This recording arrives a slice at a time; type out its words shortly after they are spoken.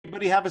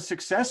Somebody have a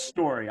success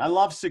story. I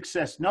love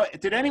success. No,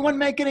 did anyone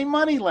make any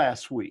money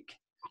last week?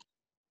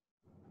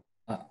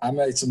 I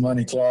made some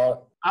money, Claude.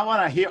 I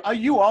want to hear. Oh,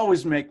 you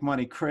always make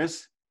money,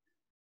 Chris.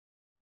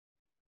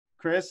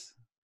 Chris?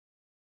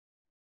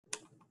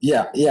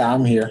 Yeah,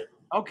 I'm here.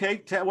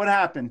 Okay, what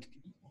happened?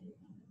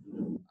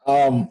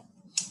 I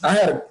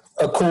had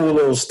a cool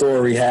little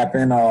story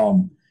happen,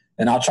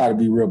 and I'll try to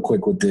be real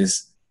quick with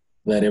this,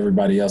 let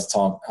everybody else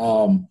talk.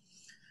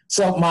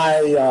 So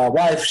my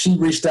wife, she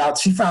reached out.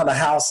 She found a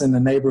house in the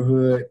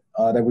neighborhood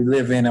that we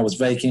live in that was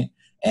vacant,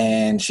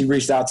 and she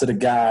reached out to the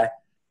guy.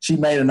 She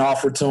made an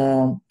offer to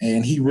him,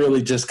 and he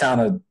really just kind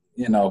of,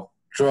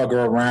 drug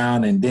her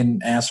around and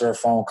didn't answer her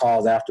phone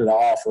calls after the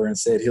offer and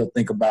said he'll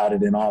think about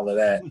it and all of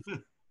that.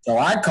 So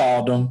I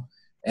called him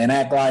and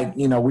act like,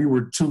 we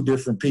were two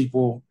different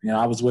people.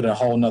 I was with a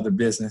whole nother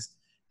business.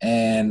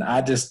 And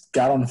I just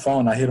got on the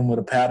phone. I hit him with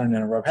a pattern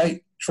interrupt.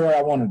 Hey, Troy,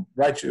 I want to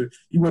write you.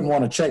 You wouldn't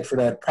want to check for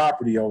that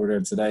property over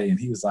there today. And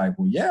he was like,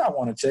 well, yeah, I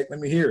want to check. Let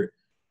me hear it.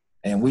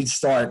 And we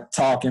start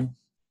talking.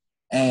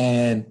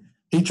 And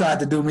he tried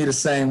to do me the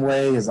same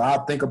way as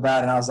I'll think about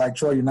it. And I was like,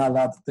 Troy, you're not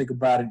allowed to think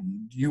about it.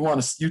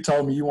 You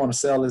told me you want to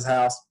sell this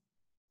house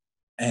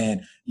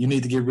and you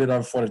need to get rid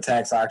of it for the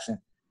tax auction.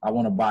 I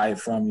want to buy it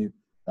from you.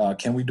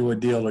 Can we do a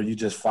deal or you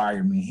just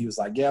fire me? He was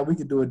like, yeah, we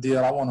could do a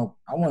deal. I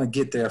want to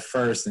get there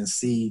first and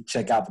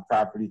check out the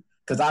property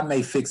because I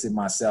may fix it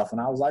myself.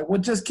 And I was like,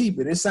 well, just keep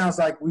it. It sounds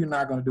like we're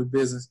not going to do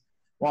business.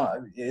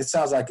 Well, it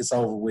sounds like it's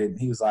over with. And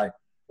he was like,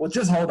 well,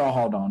 just hold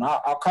on.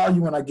 I'll call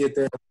you when I get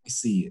there. Let me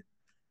see it.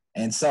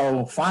 And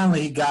so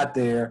finally he got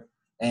there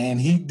and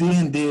he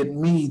then did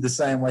me the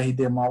same way he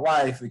did my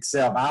wife,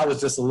 except I was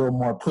just a little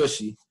more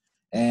pushy.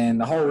 And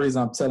the whole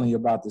reason I'm telling you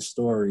about this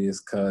story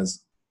is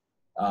because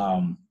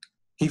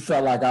he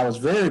felt like I was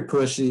very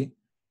pushy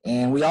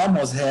and we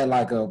almost had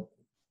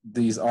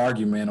these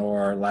argument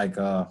or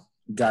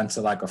got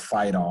into a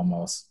fight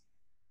almost.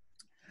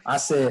 I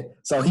said,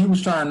 so he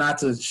was trying not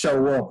to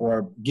show up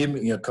or give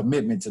me a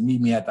commitment to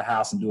meet me at the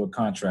house and do a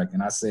contract.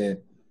 And I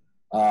said,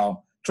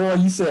 Troy,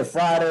 you said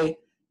Friday,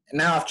 and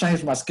now I've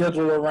changed my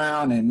schedule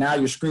around, and now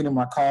you're screening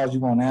my calls. You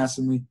won't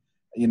answer me.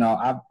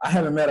 I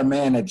haven't met a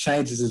man that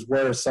changes his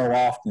words so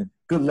often.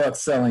 Good luck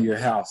selling your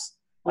house.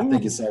 I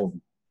think it's over.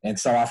 And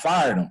so I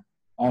fired him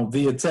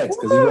via text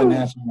because he wasn't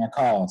answering my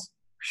calls.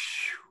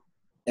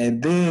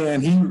 And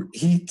then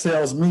he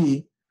tells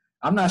me,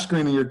 I'm not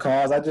screening your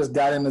calls. I just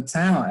got into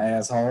town,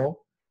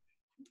 asshole.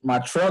 My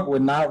truck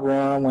would not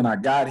run when I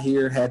got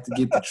here. Had to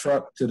get the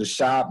truck to the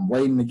shop,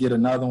 waiting to get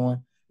another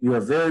one. You are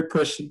very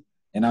pushy,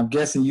 and I'm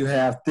guessing you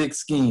have thick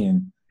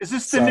skin. Is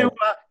this the new?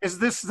 Is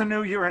this the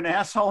new? You're an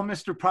asshole,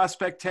 Mr.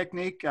 Prospect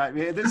technique.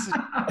 This is.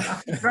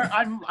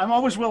 I'm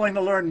always willing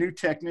to learn new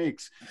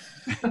techniques.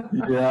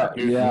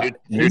 Yeah.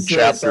 New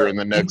chapter in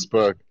the next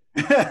book.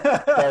 So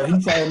he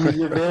told me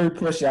you're very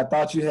pushy. I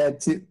thought you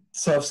had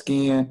tough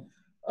skin.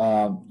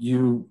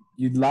 You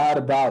lied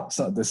about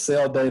the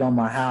sale date on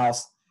my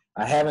house.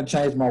 I haven't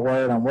changed my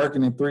word. I'm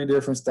working in 3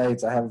 different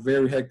states. I have a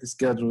very hectic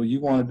schedule. You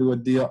want to do a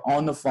deal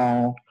on the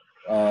phone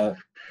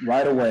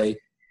right away.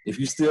 If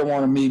you still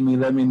want to meet me,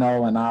 let me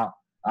know, and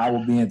I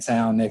will be in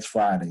town next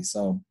Friday.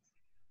 So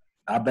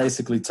I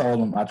basically told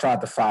him, I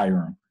tried to fire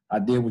him. I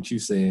did what you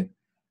said.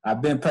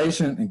 I've been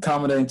patient and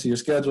accommodating to your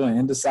schedule and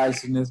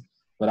indecisiveness,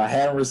 but I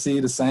haven't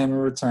received the same in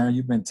return.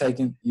 You've been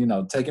taking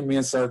me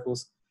in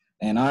circles,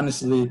 and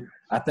honestly,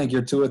 I think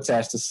you're too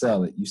attached to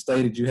sell it. You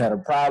stated you had a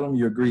problem.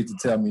 You agreed to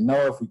tell me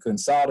no if we couldn't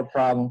solve the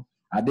problem.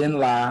 I didn't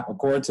lie.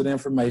 According to the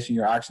information,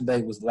 your auction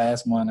date was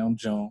last month on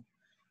June.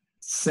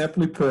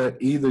 Simply put,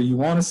 either you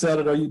want to sell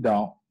it or you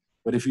don't.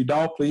 But if you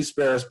don't, please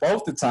spare us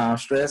both the time,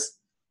 stress,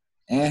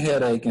 and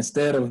headache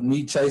instead of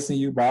me chasing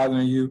you,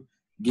 bothering you,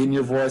 getting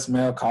your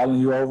voicemail, calling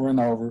you over and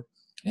over,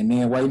 and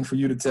then waiting for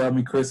you to tell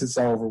me, Chris, it's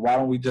over. Why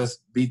don't we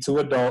just be 2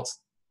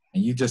 adults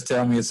and you just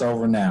tell me it's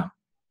over now?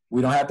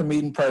 We don't have to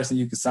meet in person.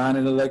 You can sign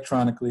it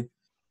electronically.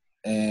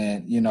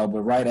 And,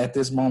 but right at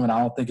this moment, I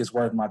don't think it's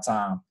worth my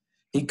time.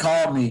 He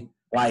called me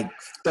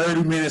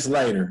 30 minutes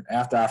later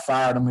after I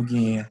fired him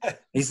again.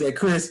 He said,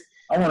 Chris,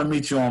 I want to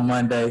meet you on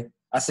Monday.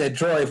 I said,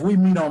 Troy, if we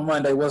meet on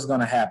Monday, what's going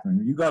to happen?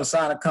 Are you going to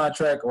sign a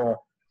contract or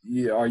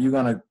are you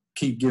going to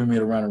keep giving me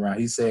the runaround?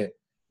 He said,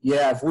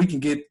 yeah, if we can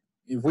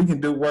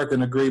do work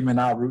an agreement,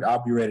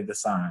 I'll be ready to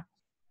sign.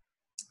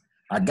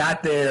 I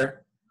got there.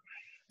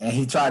 And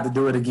he tried to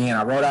do it again.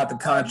 I wrote out the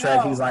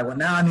contract. He was like, well,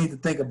 now I need to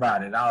think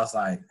about it. I was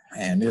like,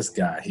 man, this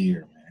guy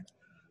here, man.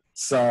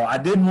 So I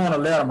didn't want to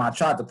let him. I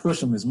tried to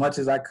push him as much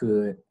as I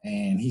could,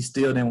 and he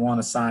still didn't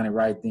want to sign it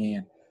right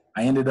then.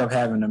 I ended up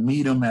having to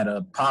meet him at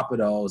a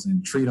Papados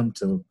and treat him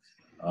to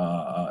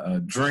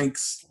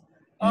drinks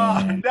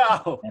and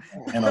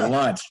a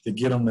lunch to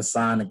get him to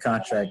sign the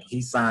contract.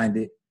 He signed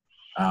it.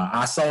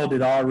 I sold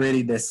it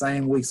already that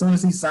same week. As soon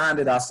as he signed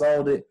it, I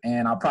sold it,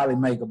 and I'll probably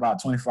make about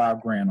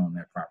 $25,000 on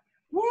that property.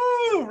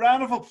 Woo!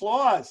 Round of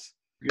applause.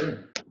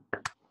 Good.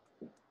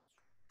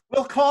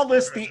 We'll call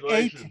this the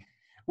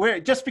A.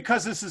 Just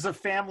because this is a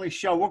family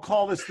show, we'll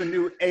call this the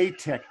new A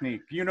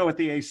technique. You know what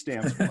the A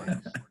stands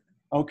for.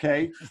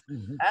 Okay,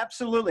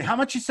 absolutely. How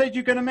much you said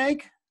you're going to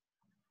make?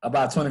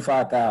 About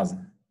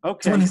 25,000.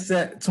 Okay.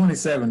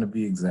 27 to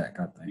be exact,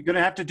 I You're think. going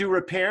to have to do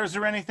repairs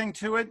or anything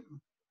to it?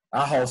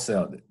 I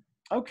wholesaled it.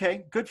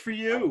 Okay, good for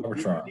you.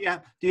 Overtime.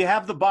 Do you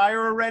have the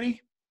buyer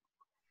already?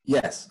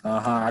 Yes.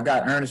 I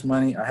got earnest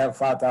money. I have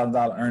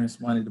 $5,000 earnest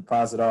money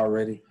deposit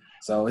already.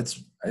 So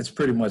it's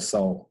pretty much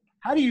sold.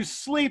 How do you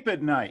sleep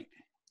at night?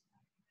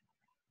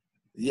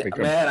 Yeah,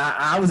 man,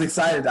 I was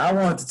excited. I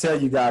wanted to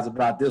tell you guys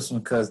about this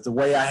one because the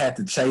way I had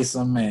to chase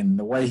him and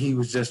the way he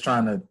was just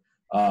trying to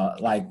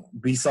like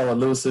be so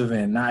elusive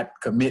and not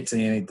commit to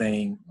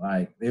anything,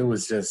 like it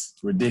was just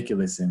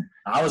ridiculous. And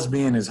I was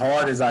being as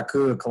hard as I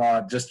could,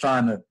 Claude, just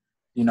trying to,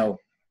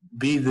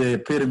 be the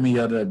epitome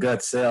of the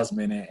gut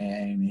salesman.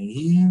 And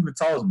he even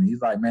told me,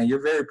 he's like, man,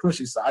 you're very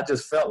pushy. So I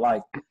just felt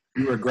like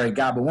you were a great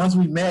guy. But once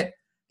we met,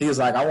 he was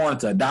like, I wanted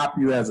to adopt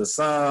you as a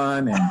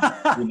son. And,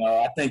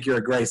 I think you're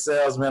a great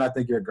salesman. I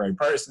think you're a great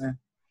person.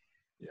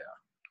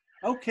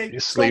 Yeah. Okay.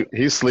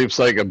 He sleeps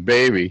like a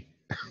baby.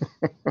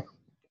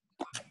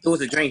 It was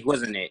a drink,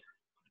 wasn't it?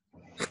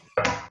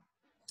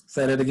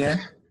 Say that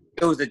again.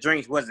 It was a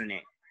drink, wasn't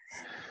it?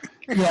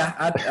 Yeah,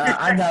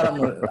 I got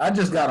him. I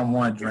just got him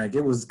one drink.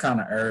 It was kind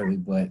of early,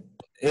 but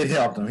it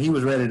helped him. He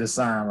was ready to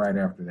sign right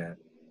after that.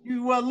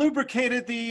 You lubricated the